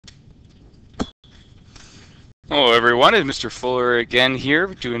Hello everyone, it's Mr. Fuller again here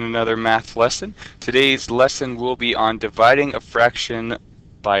doing another math lesson. Today's lesson will be on dividing a fraction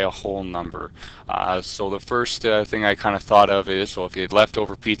by a whole number. So the first thing I kind of thought of is, well, if you had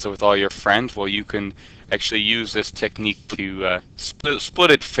leftover pizza with all your friends, well, you can actually use this technique to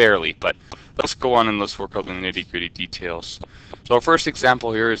split it fairly. But let's go on and let's work out the nitty-gritty details. So our first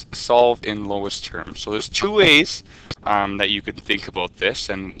example here is solve in lowest terms. So there's two ways that you could think about this,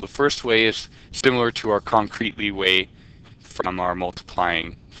 and the first way is similar to our concretely way from our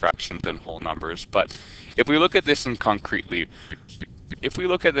multiplying fractions and whole numbers. But if we look at this in concretely, if we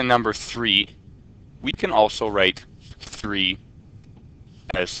look at the number 3, we can also write 3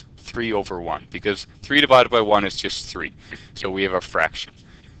 as 3 over 1, because 3 divided by 1 is just 3. So we have a fraction.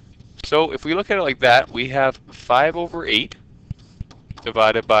 So if we look at it like that, we have 5 over 8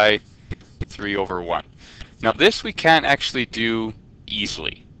 divided by 3 over 1. Now this we can't actually do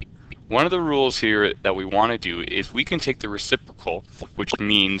easily. One of the rules here that we want to do is we can take the reciprocal, which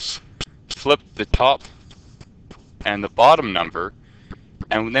means flip the top and the bottom number,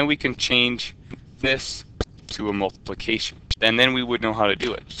 and then we can change this to a multiplication. And then we would know how to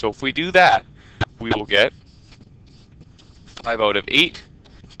do it. So if we do that, we will get 5 out of 8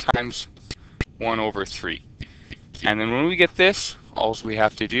 times 1 over 3. And then when we get this, all we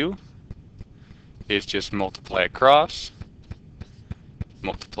have to do is just multiply across,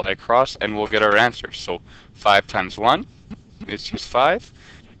 and we'll get our answer. So 5 times 1 is just 5.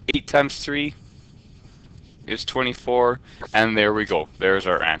 8 times 3 is 24, and there we go. There's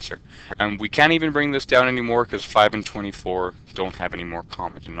our answer. And we can't even bring this down anymore because 5 and 24 don't have any more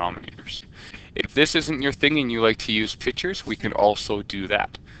common denominators. If this isn't your thing and you like to use pictures, we can also do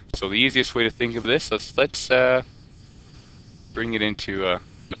that. So the easiest way to think of this, let's bring it into a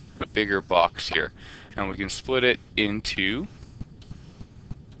bigger box here, and we can split it into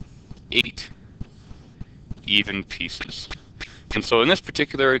 8 even pieces. And so in this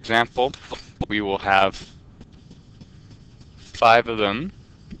particular example, we will have 5 of them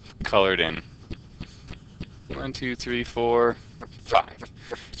colored in. 1, 2, 3, 4, 5.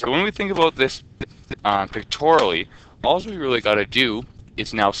 So when we think about this pictorially, all we really got to do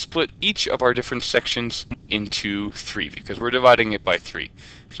is now split each of our different sections into 3, because we're dividing it by 3.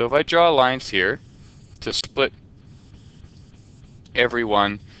 So if I draw lines here to split every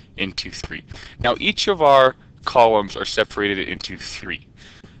one into 3. Now each of our columns are separated into 3.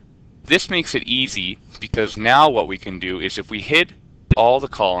 This makes it easy because now what we can do is if we hid all the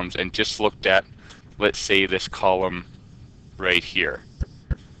columns and just looked at, let's say, this column right here,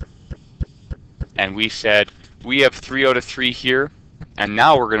 and we said we have 3 out of 3 here, and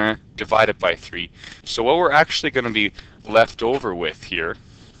now we're going to divide it by 3. So what we're actually going to be left over with here,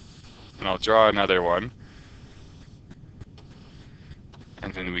 and I'll draw another one,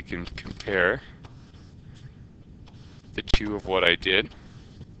 and then we can compare the two of what I did.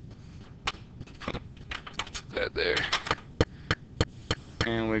 Put that there.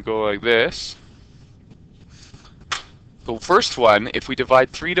 And we go like this. The first one, if we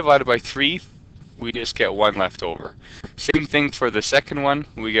divide 3 divided by 3, we just get 1 left over. Same thing for the second one,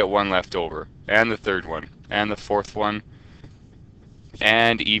 we get 1 left over. And the third one, and the fourth one,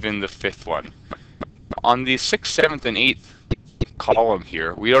 and even the fifth one. On the 6th, 7th, and 8th column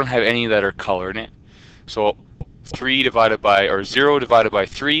here, we don't have any that are colored in. So 0 divided by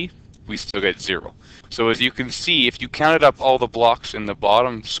 3, we still get 0. So as you can see, if you counted up all the blocks in the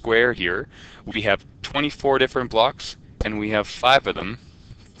bottom square here, we have 24 different blocks, and we have 5 of them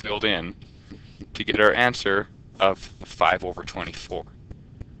filled in to get our answer of 5 over 24.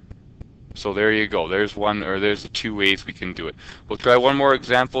 So there you go. There's the 2 ways we can do it. We'll try one more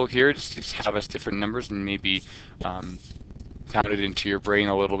example here, just to have us different numbers and maybe pound it into your brain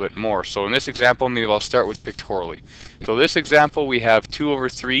a little bit more. So in this example, maybe I'll start with pictorially. So this example, we have 2 over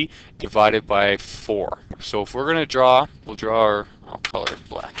 3 divided by 4. So if we're going to draw, we'll draw our, I'll color it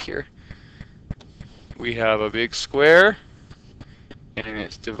black here. We have a big square, and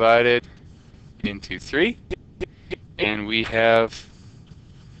it's divided into 3, and we have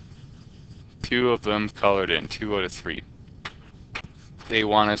 2 of them colored in, 2 out of 3. They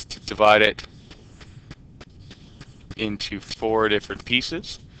want us to divide it into 4 different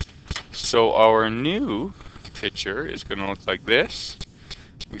pieces. So our new picture is going to look like this.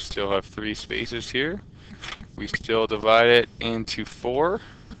 We still have 3 spaces here. We still divide it into 4.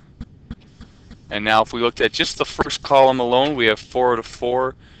 And now if we looked at just the first column alone, we have 4 out of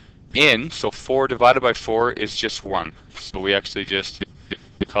 4 in. So 4 divided by 4 is just 1. So we actually just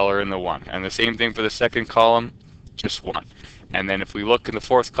color in the 1. And the same thing for the second column, just 1. And then if we look in the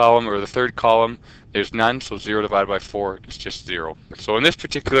fourth column or the third column, there's none, so 0 divided by 4 is just 0. So in this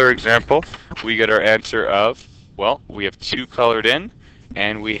particular example, we get our answer of Well, we have 2 colored in,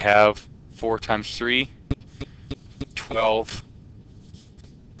 and we have 4 times 3, 12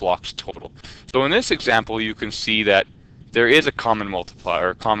 blocks total. So in this example, you can see that there is a common multiplier,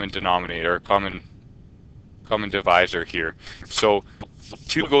 a common denominator, a common divisor here. So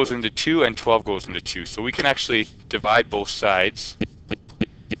 2 goes into 2 and 12 goes into 2. So we can actually divide both sides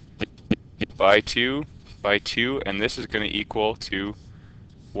by 2 by 2, and this is going to equal to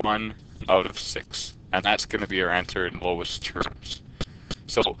 1 out of 6. And that's going to be our answer in lowest terms.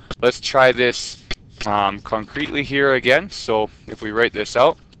 So let's try this concretely here again. So if we write this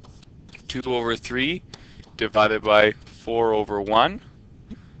out, 2 over 3 divided by 4 over 1,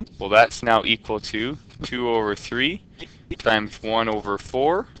 well, that's now equal to 2 over 3 times 1 over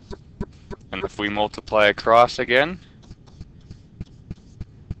 4. And if we multiply across again,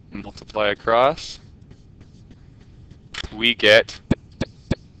 we get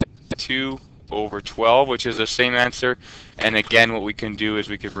 2 over 12, which is the same answer. And again, what we can do is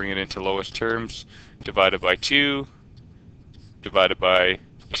we can bring it into lowest terms, divided by 2, divided by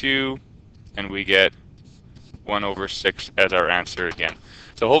 2, and we get 1 over 6 as our answer again.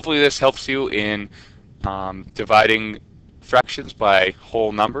 So hopefully this helps you in dividing fractions by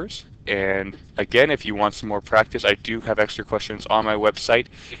whole numbers. And again, if you want some more practice, I do have extra questions on my website,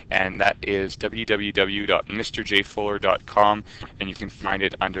 and that is www.mrjfuller.com, and you can find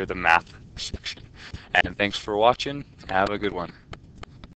it under the math section. And thanks for watching. Have a good one.